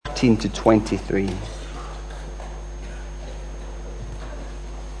19 to 23.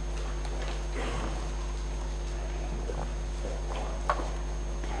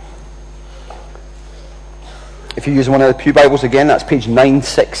 If you're using one of the Pew Bibles again, that's page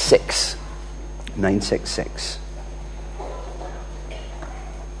 966. 966.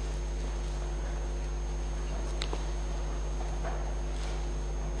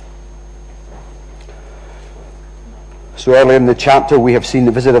 So earlier in the chapter we have seen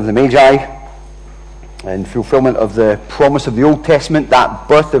the visit of the Magi in fulfillment of the promise of the Old Testament. That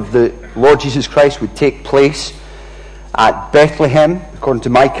birth of the Lord Jesus Christ would take place at Bethlehem, according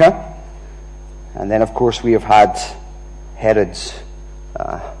to Micah. And then, of course, we have had Herod's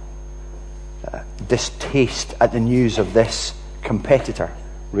distaste at the news of this competitor,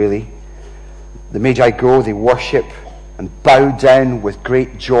 really. The Magi go, they worship and bow down with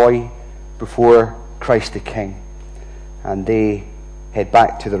great joy before Christ the King. And they head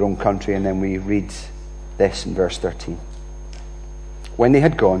back to their own country, and then we read this in verse 13. When they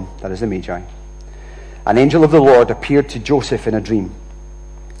had gone, that is the Magi, an angel of the Lord appeared to Joseph in a dream.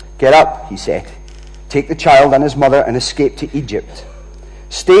 "Get up," he said. "Take the child and his mother and escape to Egypt.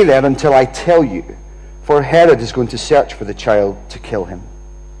 Stay there until I tell you, for Herod is going to search for the child to kill him."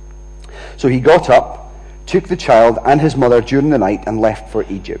 So he got up, took the child and his mother during the night, and left for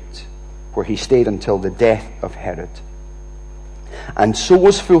Egypt, where he stayed until the death of Herod. And so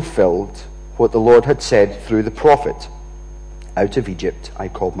was fulfilled what the Lord had said through the prophet, "Out of Egypt I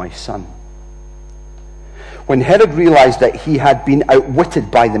called my son." When Herod realized that he had been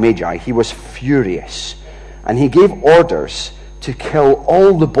outwitted by the Magi, he was furious, and he gave orders to kill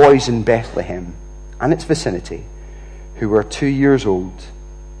all the boys in Bethlehem and its vicinity who were 2 years old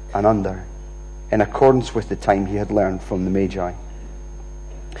and under, in accordance with the time he had learned from the Magi.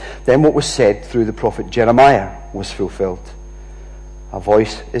 Then what was said through the prophet Jeremiah was fulfilled. "A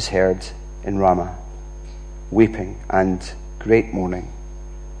voice is heard in Ramah, weeping and great mourning,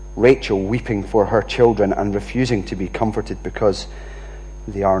 Rachel weeping for her children and refusing to be comforted because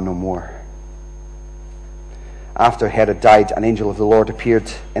they are no more." After Herod died, an angel of the Lord appeared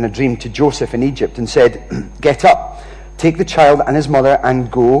in a dream to Joseph in Egypt and said, "Get up, take the child and his mother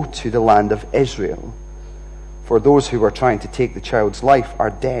and go to the land of Israel, for those who were trying to take the child's life are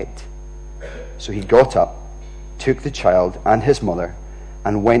dead." So he got up, took the child and his mother,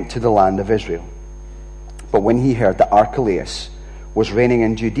 and went to the land of Israel. But when he heard that Archelaus was reigning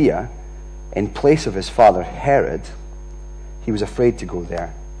in Judea in place of his father Herod, he was afraid to go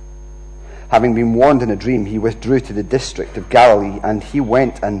there. Having been warned in a dream, he withdrew to the district of Galilee, and he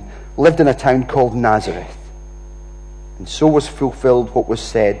went and lived in a town called Nazareth. And so was fulfilled what was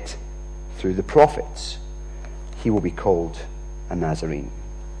said through the prophets, "He will be called a Nazarene."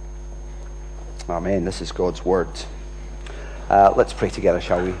 Amen. This is God's word. Let's pray together,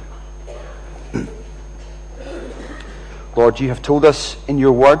 shall we? Lord, you have told us in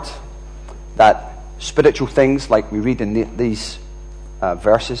your word that spiritual things, like we read in these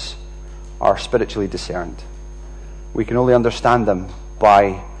verses, are spiritually discerned. We can only understand them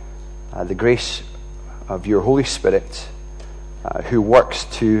by the grace of your Holy Spirit, who works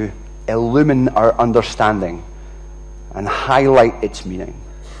to illumine our understanding and highlight its meaning.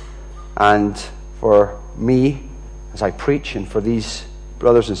 And for me, as I preach, and for these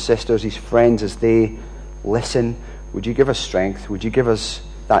brothers and sisters, these friends, as they listen, would you give us strength? Would you give us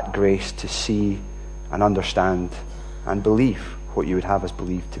that grace to see and understand and believe what you would have us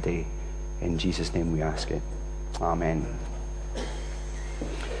believe today? In Jesus' name we ask it. Amen.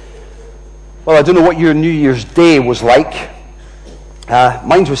 Well, I don't know what your New Year's Day was like.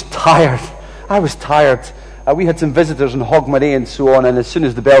 Mine was tired. I was tired. We had some visitors in Hogmanay and so on, and as soon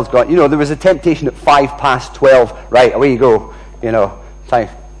as the bells got, there was a temptation at 12:05. Right, away you go.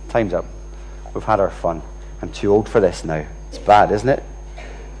 Time's up. We've had our fun. I'm too old for this now. It's bad, isn't it?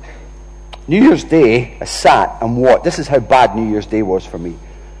 New Year's Day, I sat and watched. This is how bad New Year's Day was for me.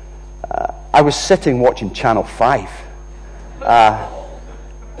 I was sitting watching Channel 5.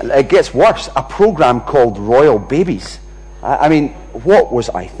 It gets worse. A program called Royal Babies. What was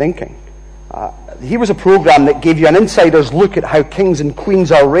I thinking? Here was a program that gave you an insider's look at how kings and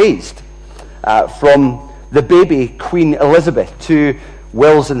queens are raised. From the baby Queen Elizabeth to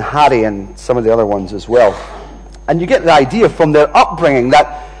Wills and Harry and some of the other ones as well. And you get the idea from their upbringing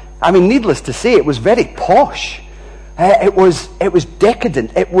that, needless to say, it was very posh. It was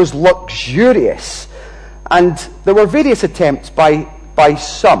decadent. It was luxurious. And there were various attempts by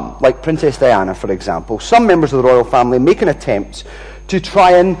some, like Princess Diana, for example, some members of the royal family making attempts to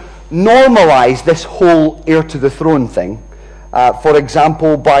try and normalize this whole heir to the throne thing. For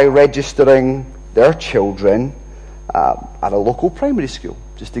example, by registering their children at a local primary school,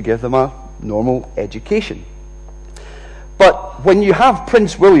 just to give them a normal education. But when you have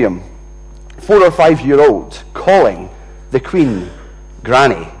Prince William, 4 or 5 year old, calling the Queen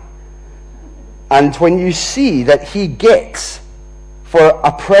Granny, and when you see that he gets for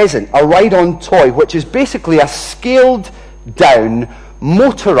a present a ride-on toy, which is basically a scaled-down,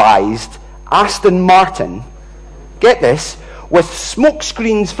 motorized Aston Martin, get this, with smoke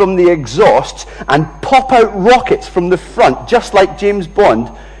screens from the exhausts and pop-out rockets from the front, just like James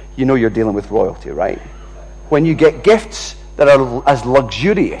Bond, you know you're dealing with royalty, right? When you get gifts that are as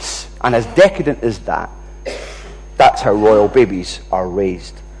luxurious and as decadent as that, that's how royal babies are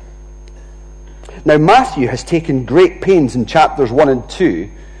raised. Now, Matthew has taken great pains in chapters 1 and 2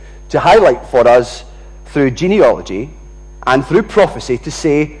 to highlight for us through genealogy and through prophecy to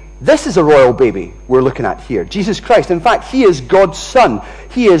say, this is a royal baby we're looking at here, Jesus Christ. In fact, he is God's son.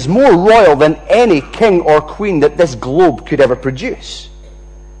 He is more royal than any king or queen that this globe could ever produce.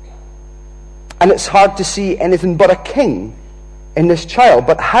 And it's hard to see anything but a king in this child.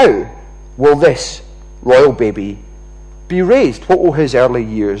 But how will this royal baby be raised? What will his early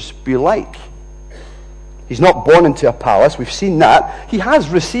years be like? He's not born into a palace. We've seen that. He has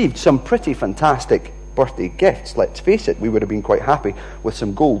received some pretty fantastic birthday gifts. Let's face it, we would have been quite happy with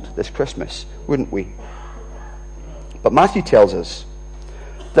some gold this Christmas, wouldn't we? But Matthew tells us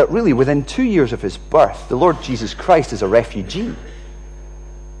that really within 2 years of his birth, the Lord Jesus Christ is a refugee.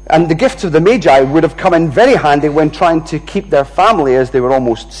 And the gifts of the Magi would have come in very handy when trying to keep their family as they were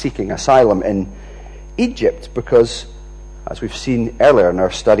almost seeking asylum in Egypt, because, as we've seen earlier in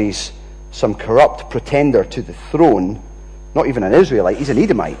our studies, some corrupt pretender to the throne, not even an Israelite, he's an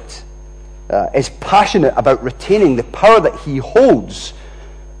Edomite, is passionate about retaining the power that he holds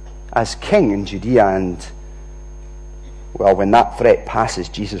as king in Judea. And, well, when that threat passes,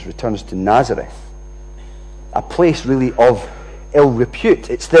 Jesus returns to Nazareth, a place really of ill repute.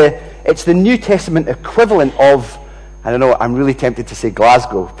 It's the New Testament equivalent of, I don't know, I'm really tempted to say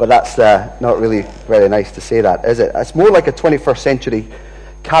Glasgow, but that's not really very nice to say that, is it? It's more like a 21st century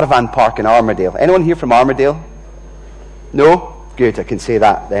caravan park in Armadale. Anyone here from Armadale? No? Good, I can say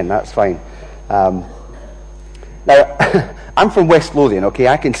that then, that's fine. Now, I'm from West Lothian, okay?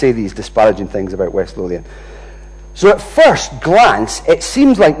 I can say these disparaging things about West Lothian. So at first glance, it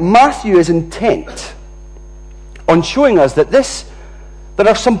seems like Matthew is intent on showing us that there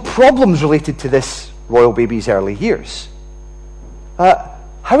are some problems related to this royal baby's early years. How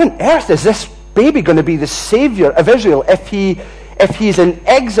on earth is this baby going to be the saviour of Israel if he's in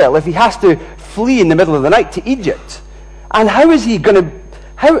exile, if he has to flee in the middle of the night to Egypt? And how is he going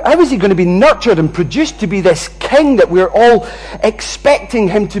to be nurtured and produced to be this king that we're all expecting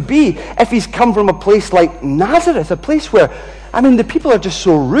him to be if he's come from a place like Nazareth, a place where, I mean, the people are just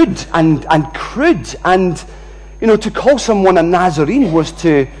so rude and crude, and, you know, to call someone a Nazarene was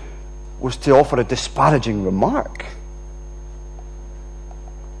to offer a disparaging remark.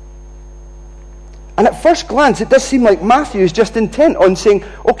 And at first glance, it does seem like Matthew is just intent on saying,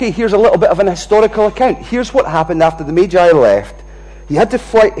 okay, here's a little bit of an historical account. Here's what happened after the Magi left. He had to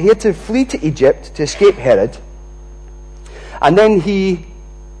flee to Egypt to escape Herod. And then he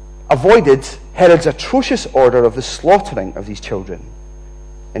avoided Herod's atrocious order of the slaughtering of these children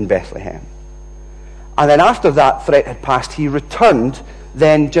in Bethlehem. And then after that threat had passed, he returned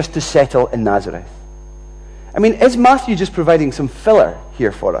then just to settle in Nazareth. I mean, is Matthew just providing some filler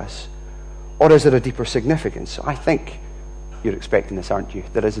here for us? Or is there a deeper significance? I think you're expecting this, aren't you?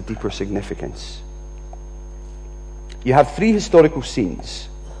 There is a deeper significance. You have 3 historical scenes,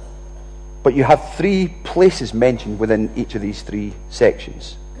 but you have 3 places mentioned within each of these 3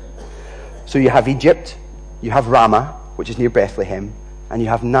 sections. So you have Egypt, you have Ramah, which is near Bethlehem, and you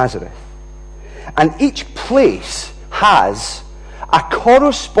have Nazareth. And each place has a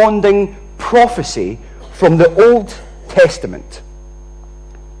corresponding prophecy from the Old Testament.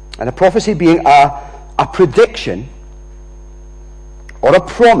 And a prophecy being a prediction or a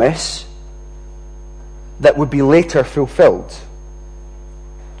promise that would be later fulfilled.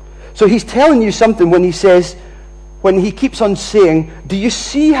 So he's telling you something when he keeps on saying, do you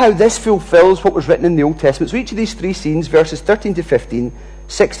see how this fulfills what was written in the Old Testament? So each of these 3 scenes, verses 13 to 15,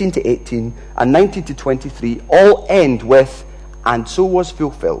 16 to 18, and 19 to 23, all end with, and so was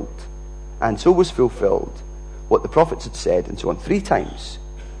fulfilled what the prophets had said, and so on, 3 times.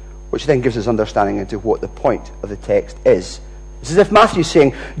 Which then gives us understanding into what the point of the text is. It's as if Matthew's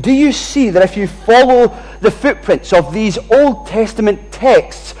saying, do you see that if you follow the footprints of these Old Testament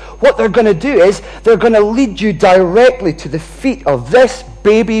texts, what they're going to do is they're going to lead you directly to the feet of this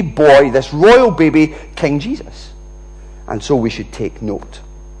baby boy, this royal baby, King Jesus. And so we should take note.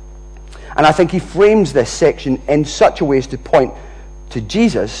 And I think he frames this section in such a way as to point to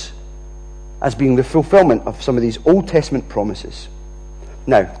Jesus as being the fulfillment of some of these Old Testament promises.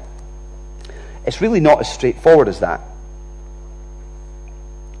 Now, it's really not as straightforward as that.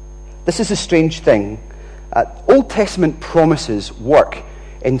 This is a strange thing. Old Testament promises work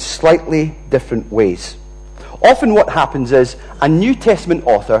in slightly different ways. Often what happens is a New Testament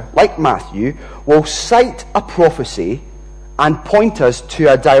author, like Matthew, will cite a prophecy and point us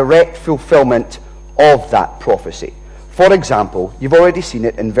to a direct fulfillment of that prophecy. For example, you've already seen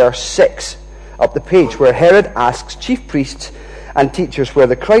it in verse 6 up the page, where Herod asks chief priests and teachers where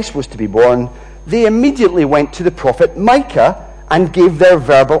the Christ was to be born. They immediately went to the prophet Micah and gave their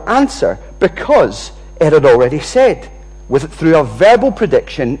verbal answer, because it had already said, through a verbal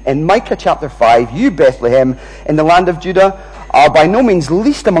prediction in Micah chapter 5, "You, Bethlehem, in the land of Judah, are by no means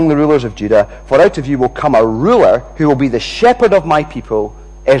least among the rulers of Judah, for out of you will come a ruler who will be the shepherd of my people,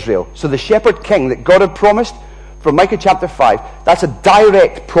 Israel." So the shepherd king that God had promised from Micah chapter 5, that's a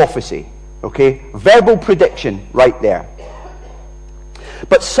direct prophecy. Okay? Verbal prediction right there.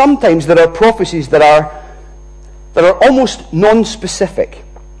 But sometimes there are prophecies that are almost non-specific.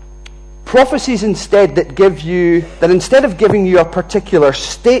 Prophecies instead that instead of giving you a particular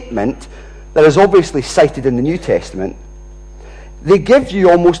statement that is obviously cited in the New Testament, they give you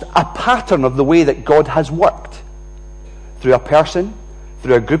almost a pattern of the way that God has worked. Through a person,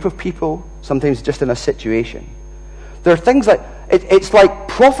 through a group of people, sometimes just in a situation. There are things like, it's like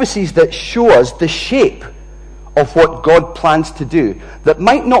prophecies that show us the shape of what God plans to do that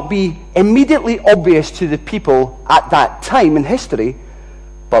might not be immediately obvious to the people at that time in history,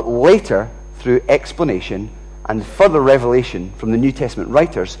 but later, through explanation and further revelation from the New Testament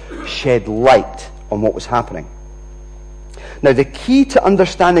writers, shed light on what was happening. Now, the key to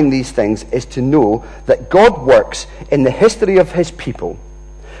understanding these things is to know that God works in the history of his people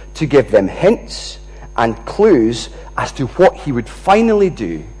to give them hints and clues as to what he would finally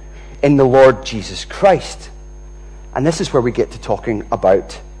do in the Lord Jesus Christ. And this is where we get to talking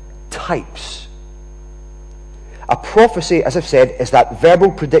about types. A prophecy, as I've said, is that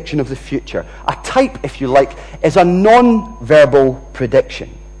verbal prediction of the future. A type, if you like, is a non-verbal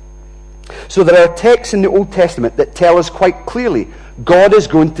prediction. So there are texts in the Old Testament that tell us quite clearly God is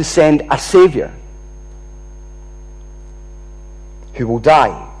going to send a Savior who will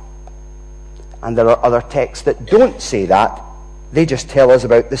die. And there are other texts that don't say that. They just tell us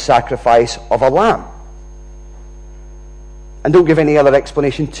about the sacrifice of a lamb and don't give any other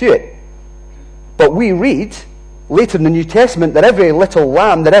explanation to it. But we read later in the New Testament that every little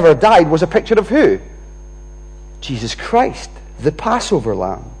lamb that ever died was a picture of who? Jesus Christ, the Passover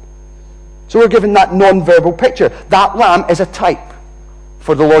lamb. So we're given that non-verbal picture. That lamb is a type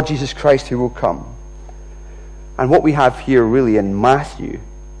for the Lord Jesus Christ who will come. And what we have here really in Matthew,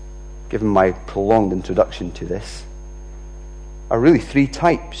 given my prolonged introduction to this, are really three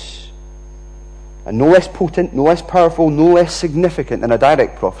types. And no less potent, no less powerful, no less significant than a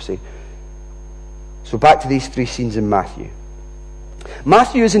direct prophecy. So back to these three scenes in Matthew.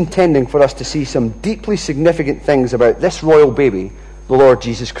 Matthew is intending for us to see some deeply significant things about this royal baby, the Lord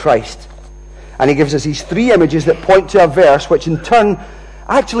Jesus Christ. And he gives us these three images that point to a verse, which in turn,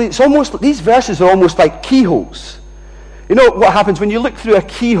 actually, these verses are almost like keyholes. You know what happens when you look through a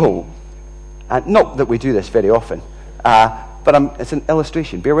keyhole? And not that we do this very often, but it's an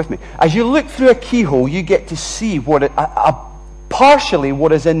illustration. Bear with me. As you look through a keyhole, you get to see partially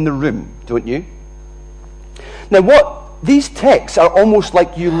what is in the room, don't you? Now, these texts are almost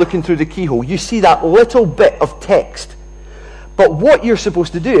like you looking through the keyhole. You see that little bit of text. But what you're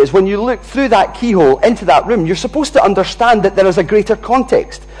supposed to do is when you look through that keyhole into that room, you're supposed to understand that there is a greater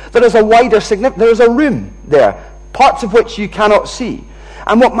context. There is a wider significance. There is a room there, parts of which you cannot see.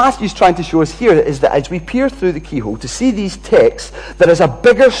 And what Matthew's trying to show us here is that as we peer through the keyhole to see these texts, there is a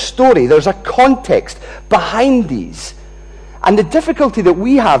bigger story. There's a context behind these. And the difficulty that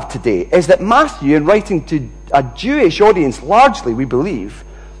we have today is that Matthew, in writing to a Jewish audience, largely, we believe,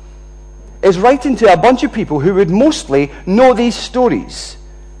 is writing to a bunch of people who would mostly know these stories.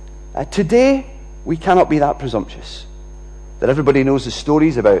 Today, we cannot be that presumptuous. That everybody knows the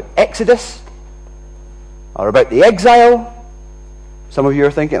stories about Exodus, or about the exile. Some of you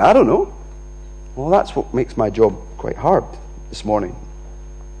are thinking, I don't know. Well, that's what makes my job quite hard this morning.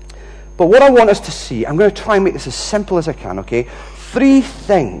 But what I want us to see, I'm going to try and make this as simple as I can, okay? 3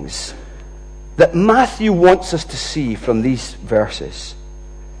 things that Matthew wants us to see from these verses.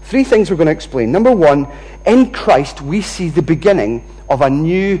 3 things we're going to explain. Number 1, in Christ we see the beginning of a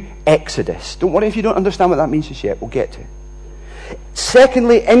new exodus. Don't worry if you don't understand what that means just yet. We'll get to it.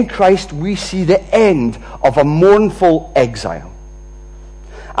 Secondly, in Christ we see the end of a mournful exile.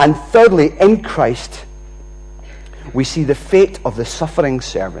 And thirdly, in Christ we see the fate of the suffering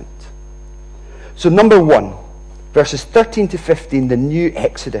servant. So number 1, verses 13 to 15, the new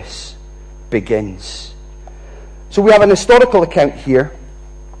Exodus begins. So we have an historical account here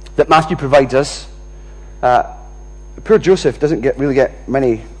that Matthew provides us. Poor Joseph doesn't really get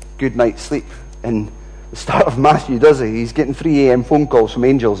many good night's sleep in the start of Matthew, does he? He's getting 3 a.m. phone calls from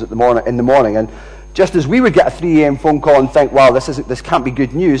angels in the morning, and just as we would get a 3 a.m. phone call and think, wow, this can't be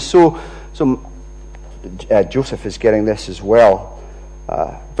good news, so Joseph is getting this as well.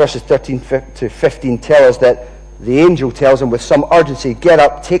 Verses 13 to 15 tell us that the angel tells him with some urgency, get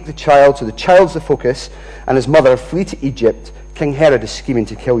up, take the child, so the child's the focus, and his mother flee to Egypt. King Herod is scheming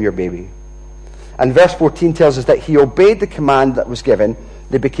to kill your baby. And verse 14 tells us that he obeyed the command that was given.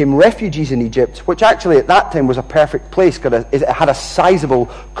 They became refugees in Egypt, which actually at that time was a perfect place because it had a sizable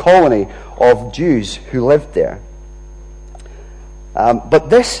colony of Jews who lived there. But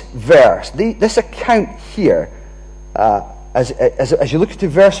this verse, this account here, as you look to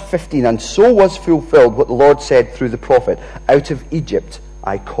verse 15, and so was fulfilled what the Lord said through the prophet, out of Egypt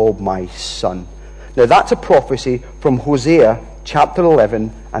I called my son. Now that's a prophecy from Hosea chapter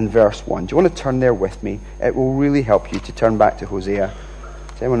 11 and verse 1. Do you want to turn there with me? It will really help you to turn back to Hosea.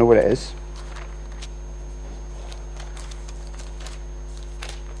 Does anyone know what it is?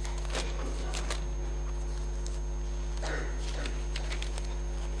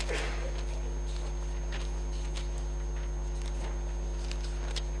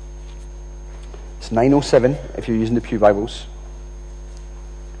 It's 907 if you're using the Pew Bibles.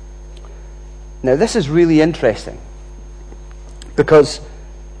 Now this is really interesting because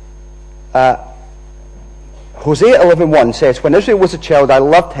Hosea 11:1 says, when Israel was a child I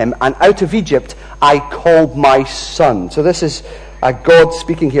loved him, and out of Egypt I called my son. So this is God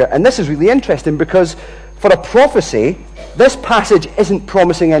speaking here, and this is really interesting because for a prophecy this passage isn't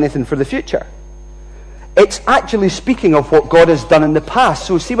promising anything for the future. It's actually speaking of what God has done in the past.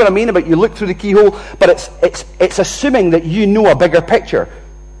 So see what I mean about you look through the keyhole, but it's assuming that you know a bigger picture.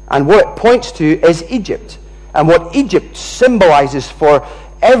 And what it points to is Egypt. And what Egypt symbolizes for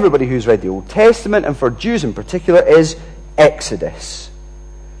everybody who's read the Old Testament, and for Jews in particular, is Exodus.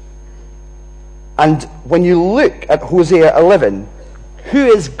 And when you look at Hosea 11, who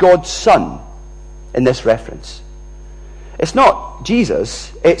is God's son in this reference? It's not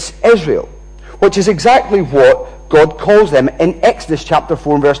Jesus, it's Israel, which is exactly what God calls them in Exodus chapter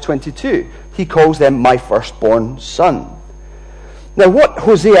 4 and verse 22. He calls them my firstborn son. Now what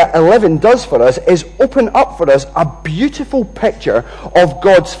Hosea 11 does for us is open up for us a beautiful picture of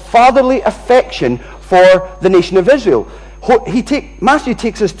God's fatherly affection for the nation of Israel. Matthew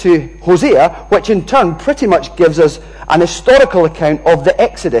takes us to Hosea, which in turn pretty much gives us an historical account of the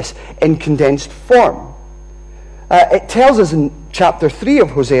Exodus in condensed form. It tells us in chapter 3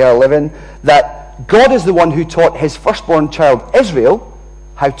 of Hosea 11 that God is the one who taught his firstborn child Israel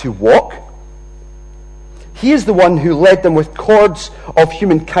how to walk. He is the one who led them with cords of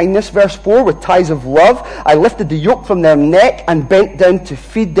human kindness, verse 4, with ties of love. I lifted the yoke from their neck and bent down to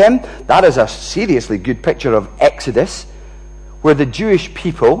feed them. That is a seriously good picture of Exodus, where the Jewish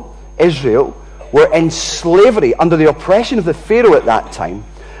people, Israel, were in slavery under the oppression of the Pharaoh at that time.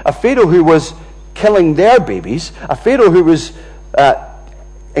 A Pharaoh who was killing their babies. A Pharaoh who was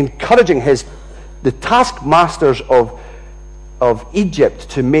encouraging the taskmasters of Egypt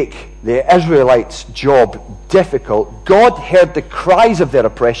to make the Israelites' job difficult. God heard the cries of their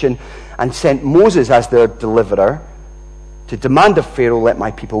oppression and sent Moses as their deliverer to demand of Pharaoh, let my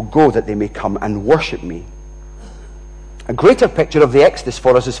people go that they may come and worship me. A greater picture of the Exodus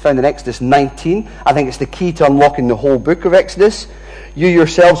for us is found in Exodus 19. I think it's the key to unlocking the whole book of Exodus. You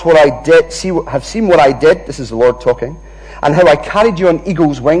yourselves have seen what I did, this is the Lord talking, and how I carried you on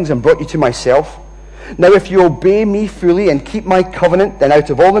eagle's wings and brought you to myself. Now if you obey me fully and keep my covenant, then out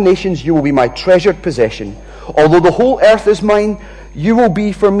of all the nations you will be my treasured possession. Although the whole earth is mine, you will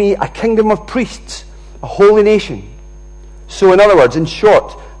be for me a kingdom of priests, a holy nation. So in other words, in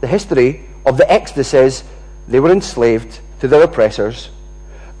short, the history of the Exodus is they were enslaved to their oppressors.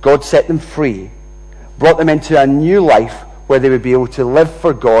 God set them free, brought them into a new life where they would be able to live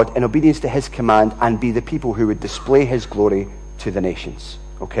for God in obedience to his command and be the people who would display his glory to the nations.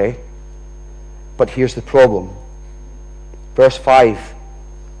 Okay? But here's the problem. Verse 5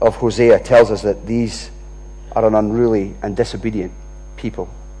 of Hosea tells us that these are an unruly and disobedient people.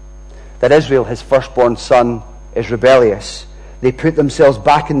 That Israel, his firstborn son, is rebellious. They put themselves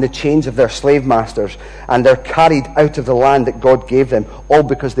back in the chains of their slave masters, and they're carried out of the land that God gave them, all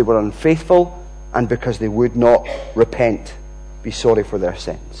because they were unfaithful and because they would not repent, be sorry for their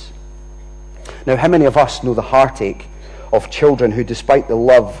sins. Now, how many of us know the heartache of children who, despite the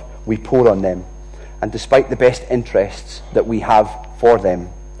love we pour on them, and despite the best interests that we have for them,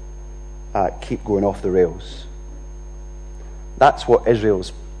 keep going off the rails. That's what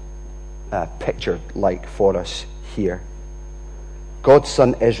Israel's pictured like for us here. God's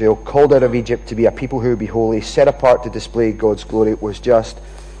son Israel, called out of Egypt to be a people who would be holy, set apart to display God's glory, was just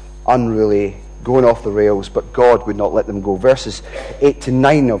unruly, going off the rails, but God would not let them go. Verses 8 to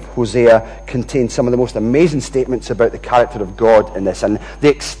 9 of Hosea contain some of the most amazing statements about the character of God in this and the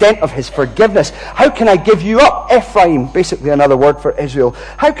extent of his forgiveness. How can I give you up, Ephraim? Basically another word for Israel.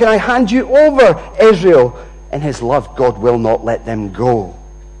 How can I hand you over, Israel? In his love, God will not let them go.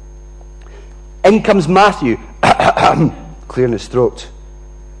 In comes Matthew, clearing his throat.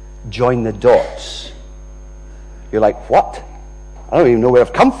 Join the dots. You're like, what? I don't even know where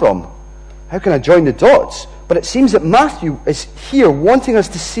I've come from. How can I join the dots? But it seems that Matthew is here wanting us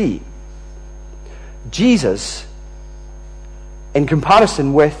to see Jesus in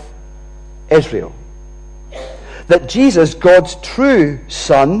comparison with Israel. That Jesus, God's true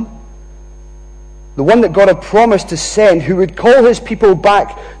son, the one that God had promised to send, who would call his people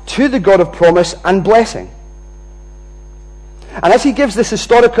back to the God of promise and blessing. And as he gives this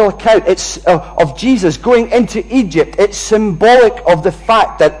historical account of Jesus going into Egypt, it's symbolic of the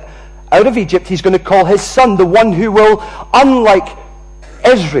fact that out of Egypt he's going to call his son, the one who will, unlike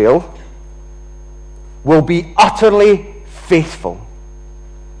Israel, will be utterly faithful.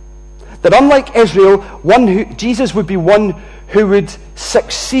 That unlike Israel, Jesus would be one who would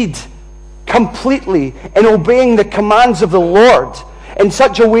succeed completely in obeying the commands of the Lord in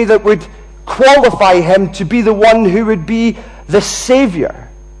such a way that would qualify him to be the one who would be the Savior,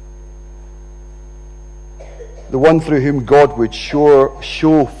 the one through whom God would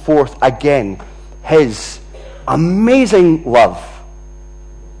show forth again his amazing love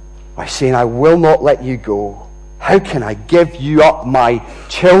by saying, I will not let you go. How can I give you up, my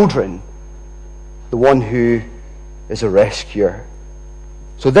children? The one who is a rescuer.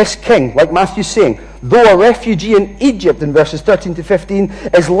 So this king, like Matthew's saying, though a refugee in Egypt, in verses 13 to 15,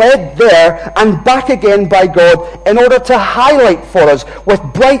 is led there and back again by God in order to highlight for us with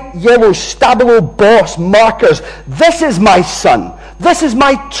bright yellow stabilo boss markers, this is my son, this is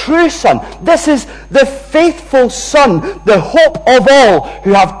my true son, this is the faithful son, the hope of all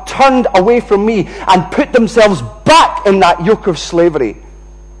who have turned away from me and put themselves back in that yoke of slavery.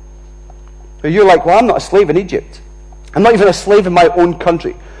 You're like, well, I'm not a slave in Egypt. I'm not even a slave in my own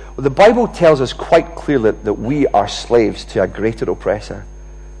country. Well, the Bible tells us quite clearly that we are slaves to a greater oppressor.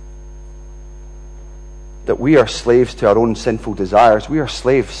 That we are slaves to our own sinful desires. We are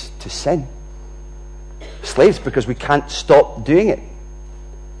slaves to sin. Slaves because we can't stop doing it.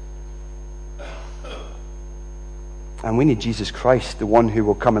 And we need Jesus Christ, the one who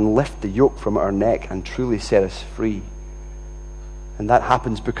will come and lift the yoke from our neck and truly set us free. And that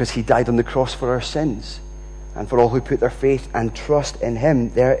happens because he died on the cross for our sins. And for all who put their faith and trust in him,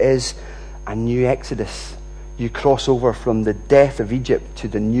 there is a new exodus. You cross over from the death of Egypt to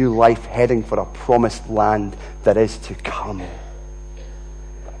the new life heading for a promised land that is to come.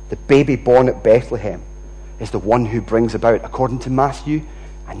 The baby born at Bethlehem is the one who brings about, according to Matthew,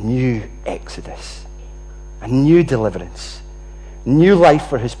 a new exodus, a new deliverance, new life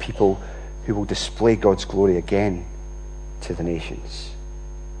for his people who will display God's glory again to the nations.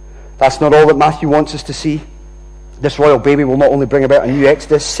 That's not all that Matthew wants us to see. This royal baby will not only bring about a new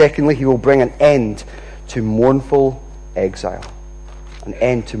exodus, secondly, he will bring an end to mournful exile. An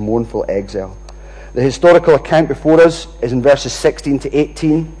end to mournful exile. The historical account before us is in verses 16 to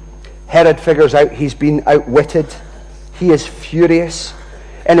 18. Herod figures out he's been outwitted. He is furious.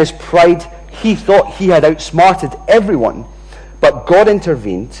 In his pride, he thought he had outsmarted everyone. But God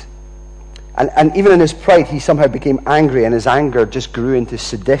intervened. And even in his pride, he somehow became angry, and his anger just grew into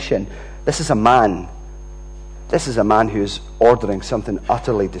sedition. This is a man who is ordering something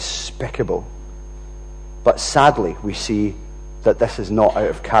utterly despicable. But sadly, we see that this is not out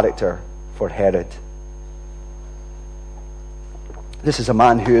of character for Herod. This is a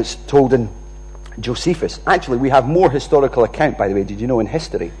man who is told in Josephus. Actually, we have more historical account, by the way, did you know, in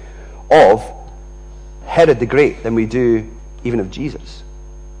history, of Herod the Great than we do even of Jesus.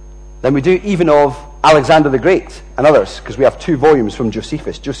 Than we do even of Alexander the Great and others, because we have 2 volumes from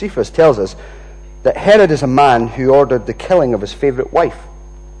Josephus. Josephus tells us that Herod is a man who ordered the killing of his favourite wife.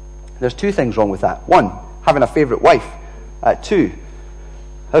 There's 2 things wrong with that. 1, having a favourite wife. 2,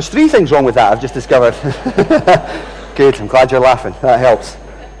 there's 3 things wrong with that, I've just discovered. Good, I'm glad you're laughing. That helps.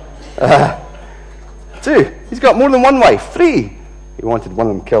 2, he's got more than 1 wife. 3, he wanted one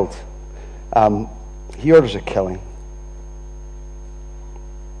of them killed. He orders a killing.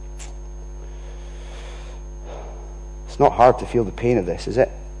 It's not hard to feel the pain of this, is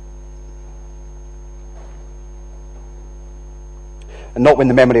it? And not when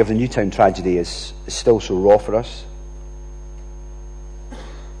the memory of the Newtown tragedy is still so raw for us.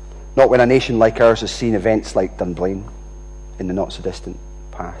 Not when a nation like ours has seen events like Dunblane in the not-so-distant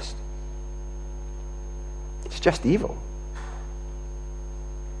past. It's just evil.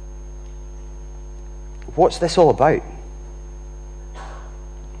 What's this all about?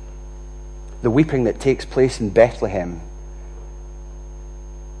 The weeping that takes place in Bethlehem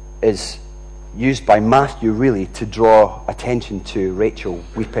is used by Matthew really to draw attention to Rachel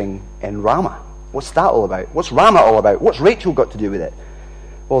weeping in Ramah. What's that all about? What's Ramah all about? What's Rachel got to do with it?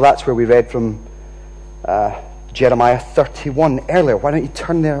 Well, that's where we read from Jeremiah 31 earlier. Why don't you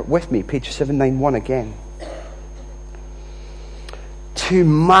turn there with me, page 791 again. Two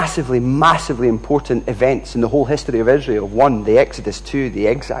massively, massively important events in the whole history of Israel. One, the Exodus. Two, the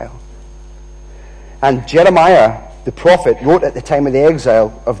exile. And Jeremiah, the prophet, wrote at the time of the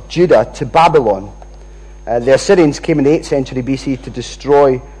exile of Judah to Babylon. The Assyrians came in the 8th century BC to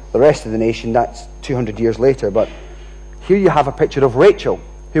destroy the rest of the nation. That's 200 years later. But here you have a picture of Rachel,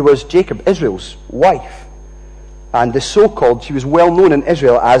 who was Jacob, Israel's wife. And the so-called, she was well known in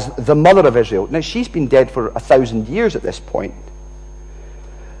Israel as the mother of Israel. Now, she's been dead for 1,000 years at this point.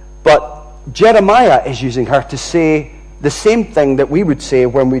 But Jeremiah is using her to say the same thing that we would say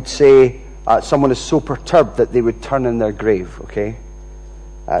when we'd say someone is so perturbed that they would turn in their grave, okay?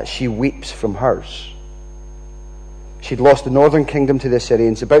 She weeps from hers. She'd lost the northern kingdom to the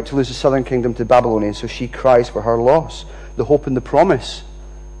Assyrians, about to lose the southern kingdom to the Babylonians, so she cries for her loss. The hope and the promise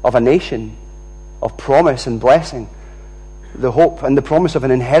of a nation, of promise and blessing. The hope and the promise of an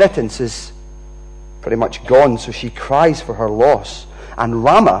inheritance is pretty much gone, so she cries for her loss. And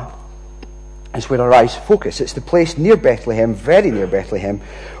Ramah is where our eyes focus. It's the place near Bethlehem, very near Bethlehem,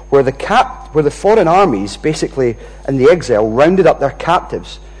 where the foreign armies, basically in the exile, rounded up their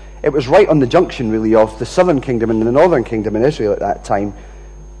captives. It was right on the junction, really, of the southern kingdom and the northern kingdom in Israel at that time.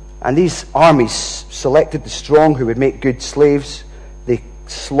 And these armies selected the strong who would make good slaves. They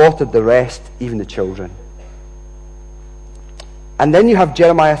slaughtered the rest, even the children. And then you have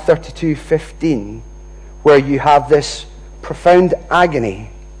Jeremiah 32:15, where you have this profound agony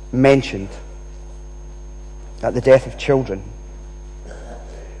mentioned at the death of children.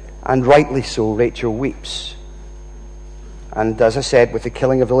 And rightly so, Rachel weeps. And as I said, with the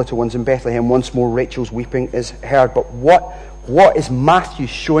killing of the little ones in Bethlehem, once more Rachel's weeping is heard. But what is Matthew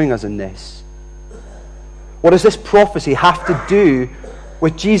showing us in this? What does this prophecy have to do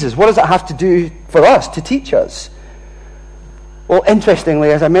with Jesus? What does it have to do for us, to teach us? Well,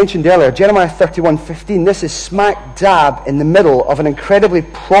 interestingly, as I mentioned earlier, Jeremiah 31:15, this is smack dab in the middle of an incredibly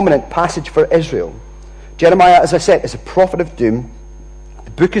prominent passage for Israel. Jeremiah, as I said, is a prophet of doom.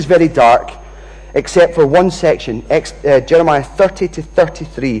 The book is very dark, except for one section, Jeremiah 30 to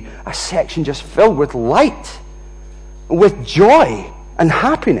 33, a section just filled with light, with joy and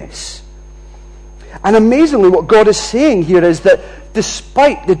happiness. And amazingly, what God is saying here is that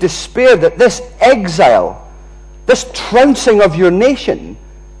despite the despair that this exile, this trouncing of your nation,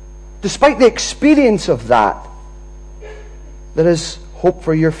 despite the experience of that, there is hope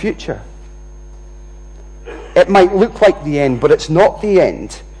for your future. It might look like the end, but it's not the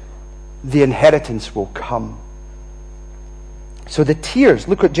end. The inheritance will come. So the tears,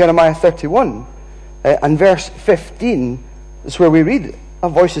 look at Jeremiah 31 and verse 15, is where we read, a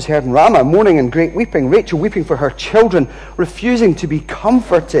voice is heard in Ramah, mourning and great weeping, Rachel weeping for her children, refusing to be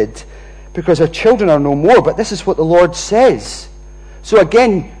comforted because her children are no more. But this is what the Lord says. So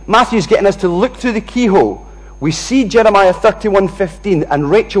again, Matthew's getting us to look through the keyhole. We see Jeremiah 31:15 and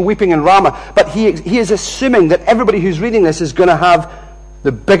Rachel weeping in Ramah, but he is assuming that everybody who's reading this is going to have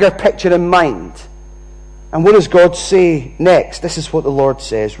the bigger picture in mind. And what does God say next? This is what the Lord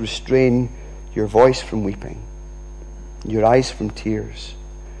says: restrain your voice from weeping, your eyes from tears,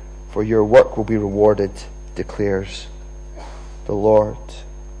 for your work will be rewarded, declares the Lord.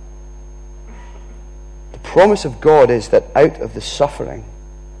 The promise of God is that out of the suffering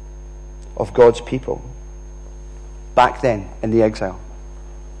of God's people, back then in the exile,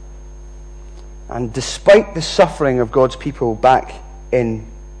 and despite the suffering of God's people back in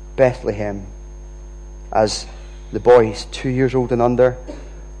Bethlehem, as the boys 2 years old and under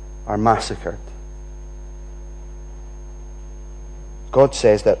are massacred, God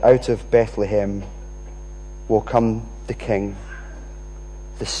says that out of Bethlehem will come the King,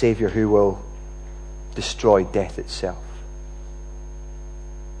 the Saviour who will destroy death itself.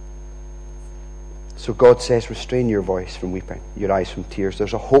 So God says, restrain your voice from weeping, your eyes from tears.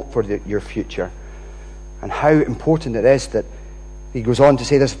 There's a hope for your future. And how important it is that He goes on to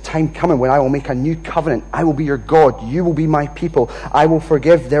say, there's a time coming when I will make a new covenant. I will be your God. You will be my people. I will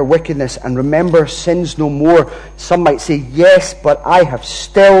forgive their wickedness and remember sins no more. Some might say, yes, but I have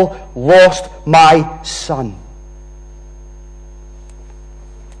still lost my son.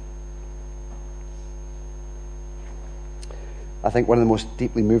 I think one of the most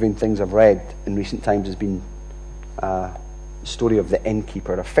deeply moving things I've read in recent times has been the story of the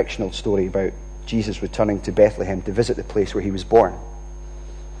innkeeper, a fictional story about Jesus returning to Bethlehem to visit the place where he was born.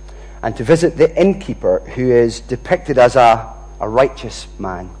 And to visit the innkeeper, who is depicted as a righteous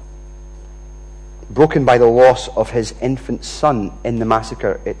man, broken by the loss of his infant son in the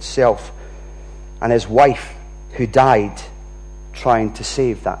massacre itself, and his wife, who died trying to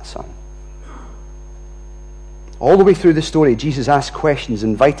save that son. All the way through the story, Jesus asked questions,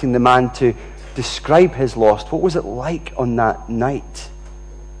 inviting the man to describe his loss. What was it like on that night?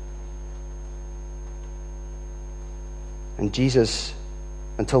 And Jesus,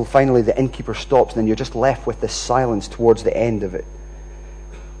 until finally the innkeeper stops, and then you're just left with this silence towards the end of it.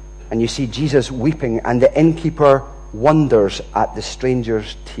 And you see Jesus weeping, and the innkeeper wonders at the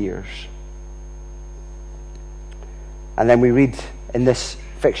stranger's tears. And then we read in this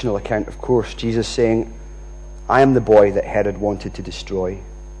fictional account, of course, Jesus saying, I am the boy that Herod wanted to destroy.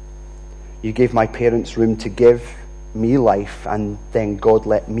 You gave my parents room to give me life, and then God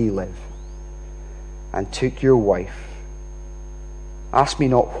let me live, and took your wife. Ask me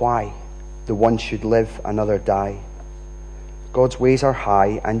not why the one should live, another die. God's ways are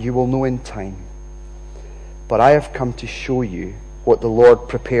high, and you will know in time. But I have come to show you what the Lord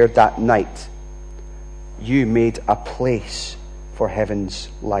prepared that night. You made a place for heaven's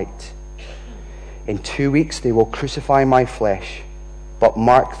light. In 2 weeks they will crucify my flesh. But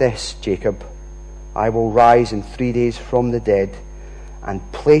mark this, Jacob, I will rise in 3 days from the dead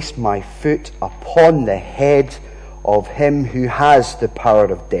and place my foot upon the head of him who has the power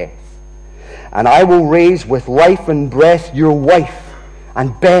of death. And I will raise with life and breath your wife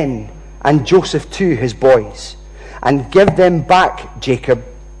and Ben and Joseph too, his boys, and give them back, Jacob,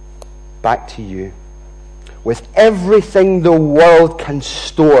 back to you, with everything the world can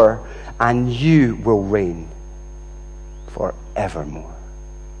store, and you will reign forevermore.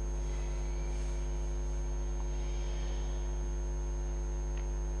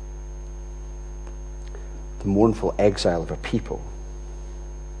 The mournful exile of a people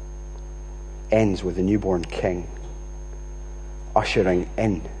ends with the newborn king ushering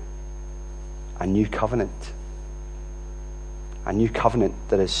in a new covenant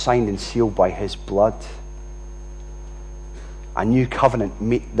that is signed and sealed by his blood, a new covenant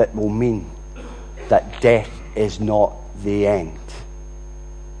that will mean that death is not the end,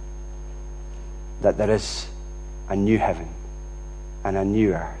 that there is a new heaven and a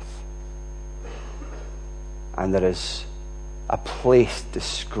new earth, and there is a place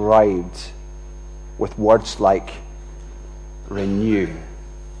described with words like renew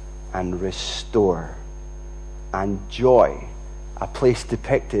and restore and joy, a place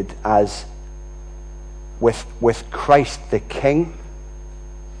depicted as with Christ the King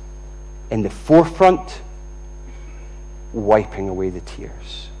in the forefront, wiping away the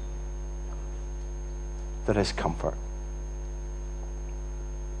tears. There is comfort.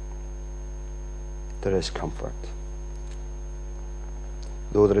 There is comfort.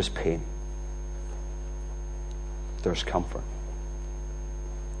 Though there is pain, there's comfort.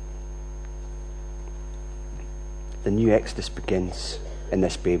 The new Exodus begins in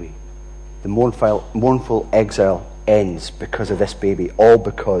this baby. The mournful exile ends because of this baby, all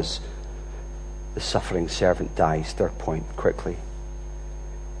because the suffering servant dies. Third point, quickly.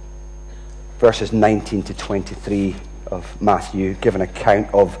 Verses 19 to 23 of Matthew give an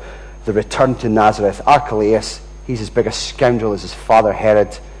account of the return to Nazareth. Archelaus, he's as big a scoundrel as his father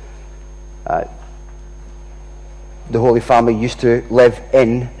Herod. The Holy Family used to live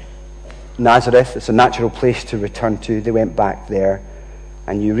in Nazareth. It's a natural place to return to. They went back there.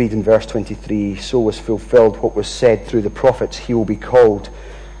 And you read in verse 23, so was fulfilled what was said through the prophets, he will be called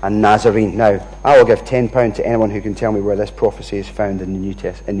a Nazarene. Now, I will give £10 to anyone who can tell me where this prophecy is found in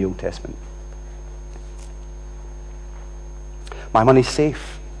the Old Testament. My money's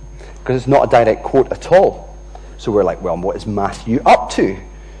safe, because it's not a direct quote at all. So we're like, well, what is Matthew up to?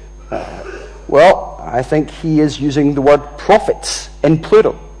 Well, I think he is using the word prophets in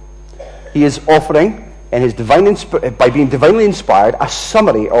plural. He is offering, in his by being divinely inspired, a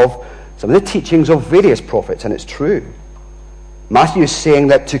summary of some of the teachings of various prophets, and it's true. Matthew is saying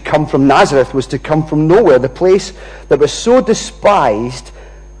that to come from Nazareth was to come from nowhere, the place that was so despised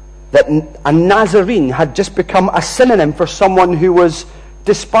that a Nazarene had just become a synonym for someone who was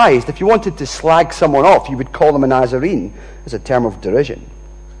despised. If you wanted to slag someone off, you would call them a Nazarene as a term of derision.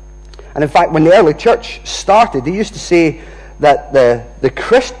 And in fact, when the early church started, they used to say that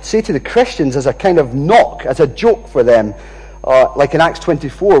say to the Christians as a kind of knock, as a joke for them, like in Acts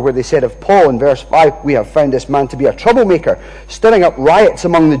 24, where they said of Paul in verse 5, "We have found this man to be a troublemaker, stirring up riots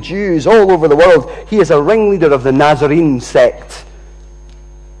among the Jews all over the world. He is a ringleader of the Nazarene sect."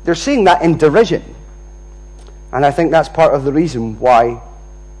 They're saying that in derision. And I think that's part of the reason why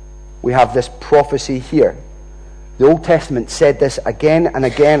we have this prophecy here. The Old Testament said this again and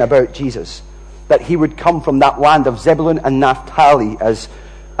again about Jesus, that he would come from that land of Zebulun and Naphtali, as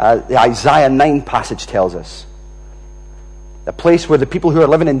the Isaiah 9 passage tells us. The place where the people who are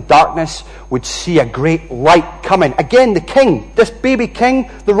living in darkness would see a great light coming. Again, the king, this baby king,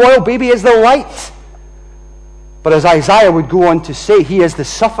 the royal baby, is the light. But as Isaiah would go on to say, he is the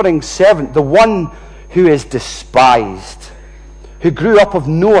suffering servant, the one who is despised, who grew up of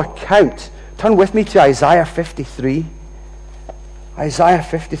no account. Turn with me to Isaiah 53. Isaiah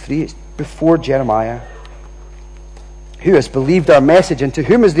 53, it's before Jeremiah. Who has believed our message, and to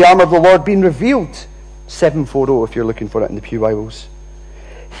whom has the arm of the Lord been revealed? 740 if you're looking for it in the Pew Bibles.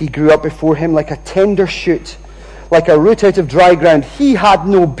 He grew up before him like a tender shoot, like a root out of dry ground. He had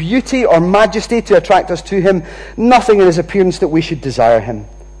no beauty or majesty to attract us to him, nothing in his appearance that we should desire him.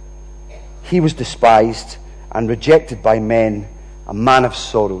 He was despised and rejected by men, a man of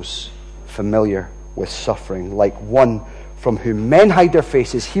sorrows, familiar with suffering, like one from whom men hide their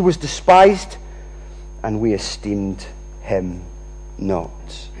faces. He was despised, and we esteemed him not.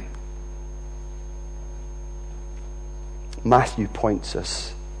 Matthew points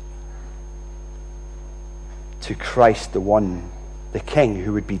us to Christ, the one, the King,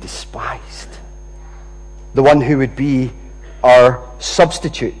 who would be despised, the one who would be our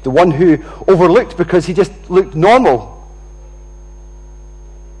substitute, the one who overlooked because he just looked normal.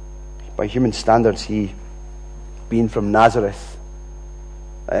 By human standards, he, being from Nazareth,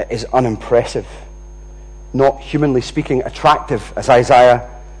 is unimpressive, not humanly speaking attractive, as Isaiah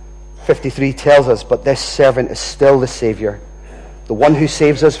 53 tells us, but this servant is still the Saviour, the one who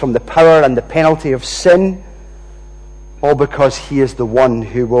saves us from the power and the penalty of sin, all because he is the one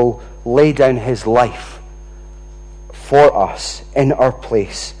who will lay down his life for us in our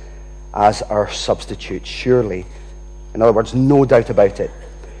place as our substitute. Surely, in other words, no doubt about it,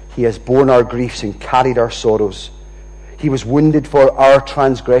 he has borne our griefs and carried our sorrows. He was wounded for our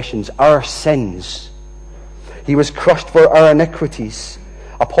transgressions, our sins. He was crushed for our iniquities.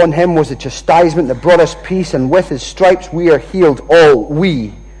 Upon him was the chastisement that brought us peace, and with his stripes we are healed. All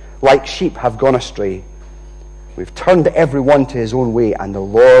we, like sheep, have gone astray. We've turned every one to his own way, and the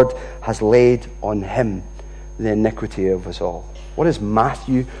Lord has laid on him the iniquity of us all. What is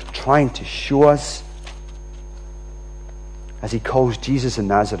Matthew trying to show us as he calls Jesus a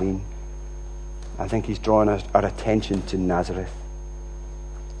Nazarene? I think he's drawing our attention to Nazareth,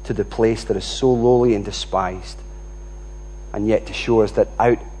 to the place that is so lowly and despised, and yet to show us that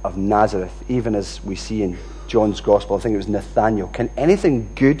out of Nazareth, even as we see in John's Gospel, I think it was Nathanael, can anything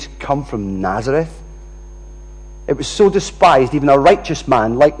good come from Nazareth? It was so despised, even a righteous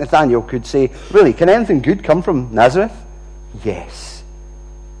man like Nathanael could say, really, can anything good come from Nazareth? Yes.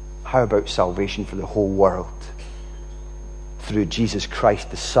 How about salvation for the whole world? Through Jesus Christ,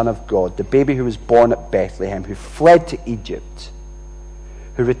 the Son of God, the baby who was born at Bethlehem, who fled to Egypt,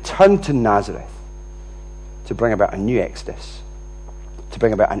 who returned to Nazareth to bring about a new exodus, to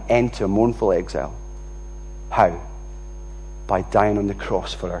bring about an end to a mournful exile. How? By dying on the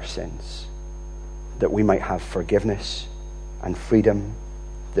cross for our sins, that we might have forgiveness and freedom,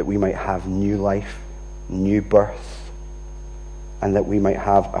 that we might have new life, new birth, and that we might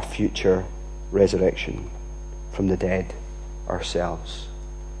have a future resurrection from the dead ourselves.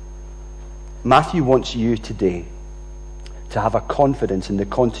 Matthew wants you today to have a confidence in the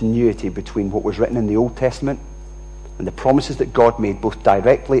continuity between what was written in the Old Testament and the promises that God made, both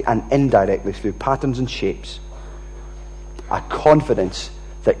directly and indirectly through patterns and shapes. A confidence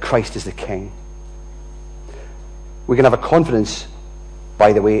that Christ is the King. We can have a confidence,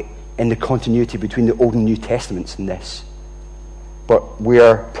 by the way, in the continuity between the Old and New Testaments in this. But we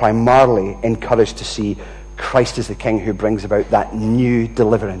are primarily encouraged to see Christ is the King who brings about that new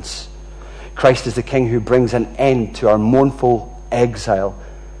deliverance. Christ is the King who brings an end to our mournful exile.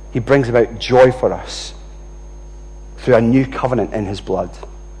 He brings about joy for us through a new covenant in his blood.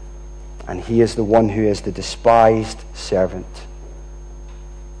 And he is the one who is the despised servant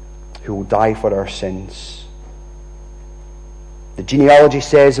who will die for our sins. The genealogy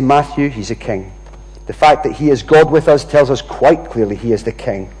says in Matthew, he's a king. The fact that he is God with us tells us quite clearly he is the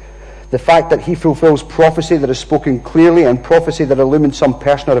King. The fact that he fulfills prophecy that is spoken clearly and prophecy that illumines some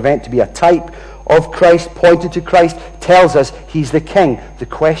person or event to be a type of Christ, pointed to Christ, tells us he's the king. The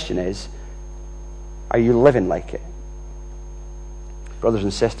question is, are you living like it? Brothers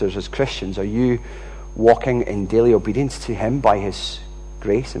and sisters, as Christians, are you walking in daily obedience to him by his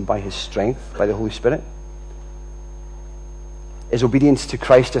grace and by his strength, by the Holy Spirit? Is obedience to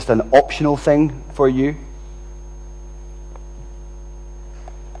Christ just an optional thing for you?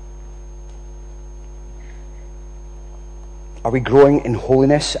 Are we growing in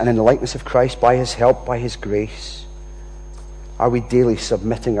holiness and in the likeness of Christ by his help, by his grace? Are we daily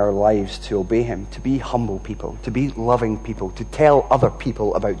submitting our lives to obey him, to be humble people, to be loving people, to tell other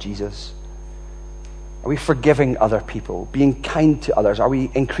people about Jesus? Are we forgiving other people, being kind to others? Are we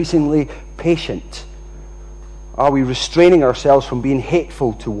increasingly patient? Are we restraining ourselves from being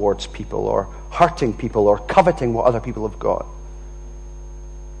hateful towards people or hurting people or coveting what other people have got?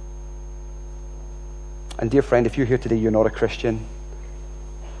 And dear friend, if you're here today, you're not a Christian.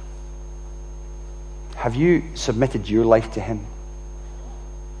 Have you submitted your life to him?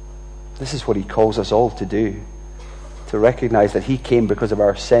 This is what he calls us all to do. To recognize that he came because of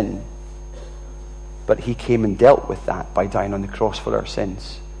our sin. But he came and dealt with that by dying on the cross for our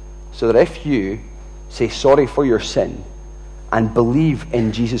sins. So that if you say sorry for your sin and believe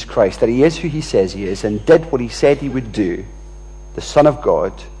in Jesus Christ, that he is who he says he is and did what he said he would do, the Son of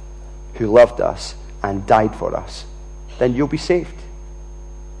God who loved us and died for us, then you'll be saved.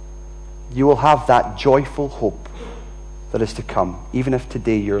 You will have that joyful hope that is to come, even if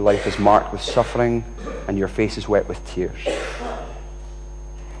today your life is marked with suffering and your face is wet with tears.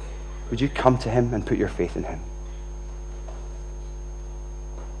 Would you come to him and put your faith in him?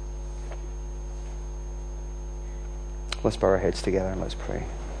 Let's bow our heads together and let's pray.